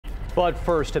But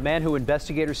first, a man who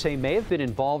investigators say may have been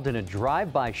involved in a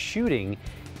drive-by shooting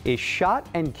is shot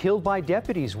and killed by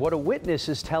deputies. What a witness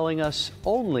is telling us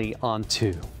only on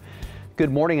 2. Good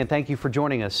morning and thank you for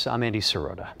joining us. I'm Andy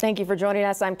Sirota. Thank you for joining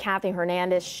us. I'm Kathy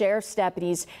Hernandez. Sheriff's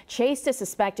deputies chased a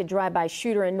suspected drive-by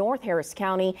shooter in North Harris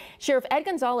County. Sheriff Ed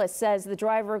Gonzalez says the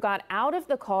driver got out of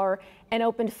the car and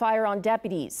opened fire on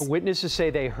deputies. Witnesses say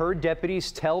they heard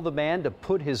deputies tell the man to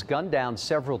put his gun down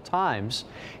several times.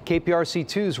 KPRC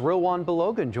 2's Rowan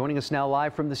Belogan joining us now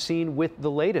live from the scene with the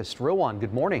latest. Rowan,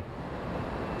 good morning.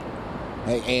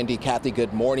 Hey, Andy, Kathy,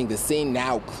 good morning. The scene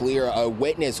now clear. A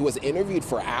witness who was interviewed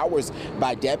for hours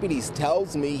by deputies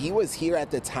tells me he was here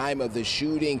at the time of the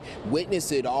shooting,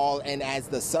 witnessed it all, and as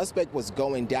the suspect was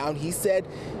going down, he said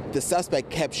the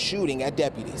suspect kept shooting at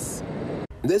deputies.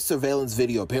 This surveillance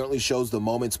video apparently shows the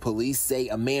moments police say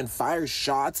a man fires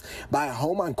shots by a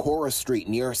home on Cora Street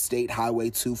near State Highway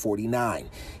 249.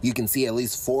 You can see at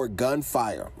least 4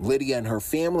 gunfire. Lydia and her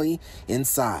family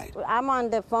inside. I'm on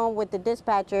the phone with the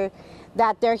dispatcher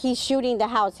that he's shooting the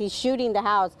house. He's shooting the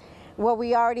house. Well,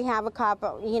 we already have a cop,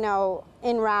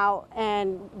 en route,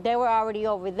 and they were already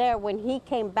over there. When he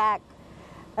came back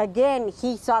again,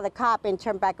 he saw the cop and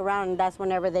turned back around, and that's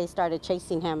whenever they started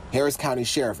chasing him. Harris County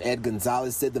Sheriff Ed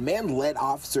Gonzalez said the man led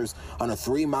officers on a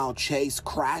 3-mile chase,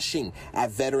 crashing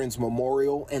at Veterans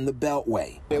Memorial and the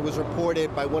Beltway. It was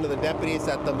reported by one of the deputies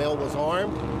that the male was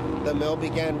armed. The male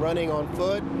began running on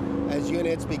foot as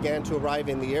units began to arrive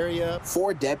in the area.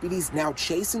 4 deputies now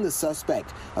chasing the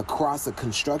suspect across a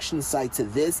construction site to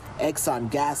this Exxon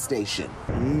gas station.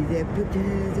 Put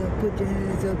your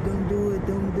hands up, don't do it,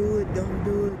 don't do it, don't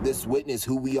do it. This witness,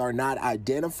 who we are not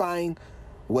identifying,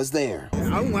 was there.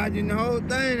 I'm watching the whole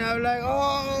thing. I was like,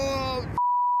 oh.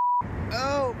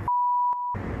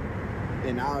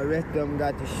 And all the rest of them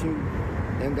got to shoot.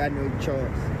 They ain't got no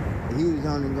choice. He was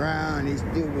on the ground, he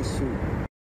still was shooting.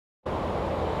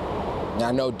 Now,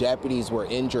 no deputies were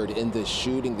injured in this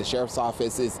shooting. The sheriff's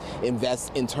office is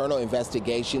internal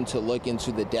investigation to look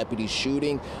into the deputy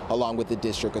shooting, along with the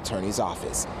district attorney's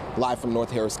office. Live from North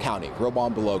Harris County,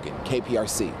 Rowan Belogan,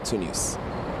 KPRC 2 News.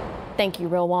 Thank you,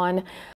 Rowan.